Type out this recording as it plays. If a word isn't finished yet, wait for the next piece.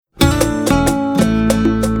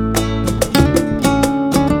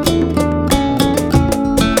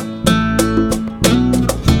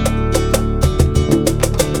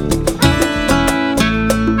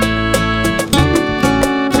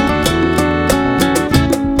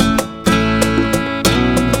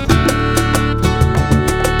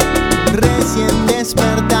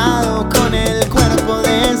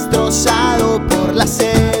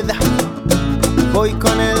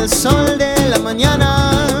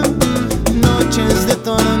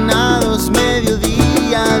los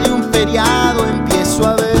mediodía de un feriado empiezo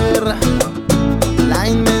a ver la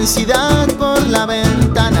inmensidad por la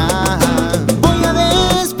ventana. Voy a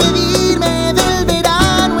despedirme del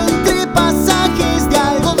verano entre pasajes de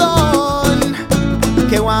algodón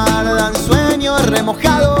que guardan sueños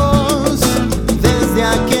remojados desde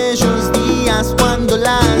aquellos días cuando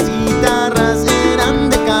las guitarras eran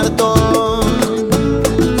de cartón.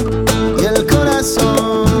 Y el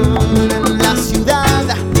corazón en la ciudad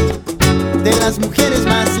de las mujeres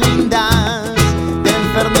más lindas, de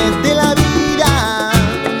enfermedad de la vida,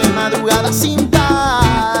 de madrugada sin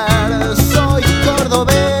par. Soy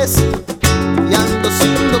cordobés y ando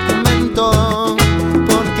sin documento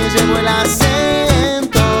porque llevo el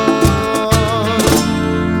acento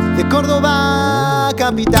de Córdoba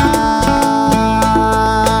capital.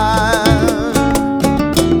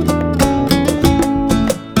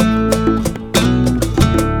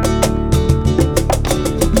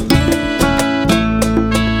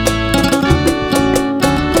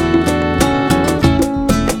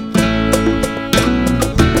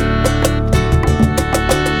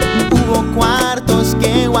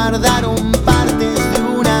 Que guardaron partes de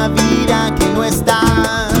una vida que no está,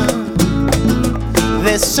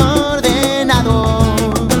 desordenados,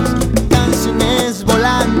 canciones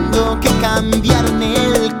volando que cambiaron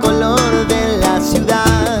el color de la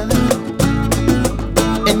ciudad.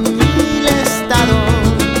 En mil estados,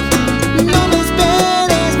 no me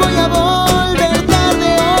esperes, voy a volver tarde,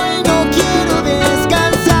 hoy no quiero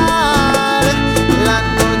descansar. La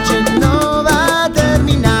noche no va a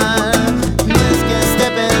terminar, no es que esté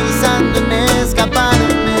pensando en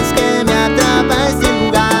escaparme, es que me atrapa este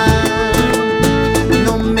lugar.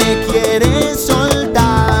 No me quiere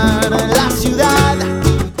soltar la ciudad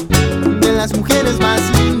de las mujeres más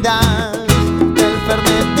lindas, del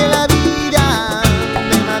fernet de la vida,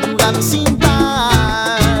 de madrugada sin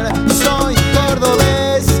par. Soy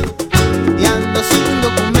cordobés y ando sin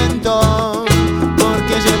documento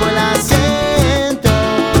porque llevo el acento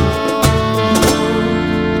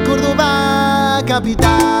de Córdoba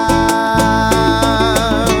capital.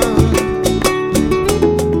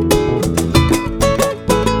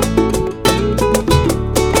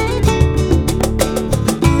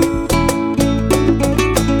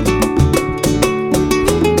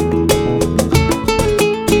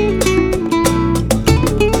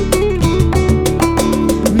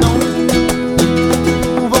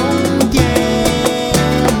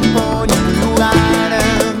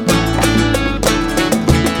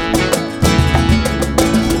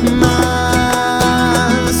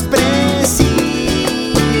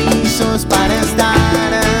 Para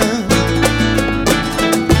estar,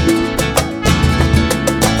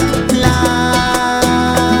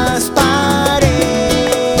 las paredes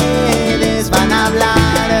van a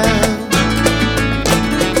hablar.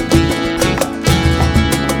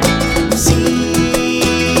 Si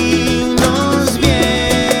nos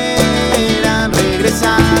vieran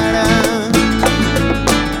regresar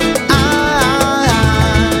a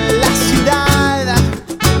la ciudad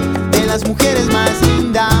de las mujeres más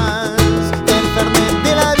lindas,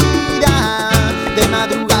 de la vida, de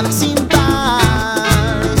madrugada sin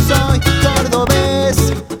par. Soy cordobés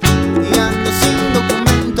y ando sin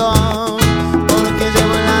documento porque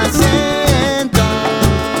llevo el acento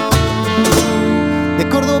de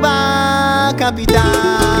Córdoba capital.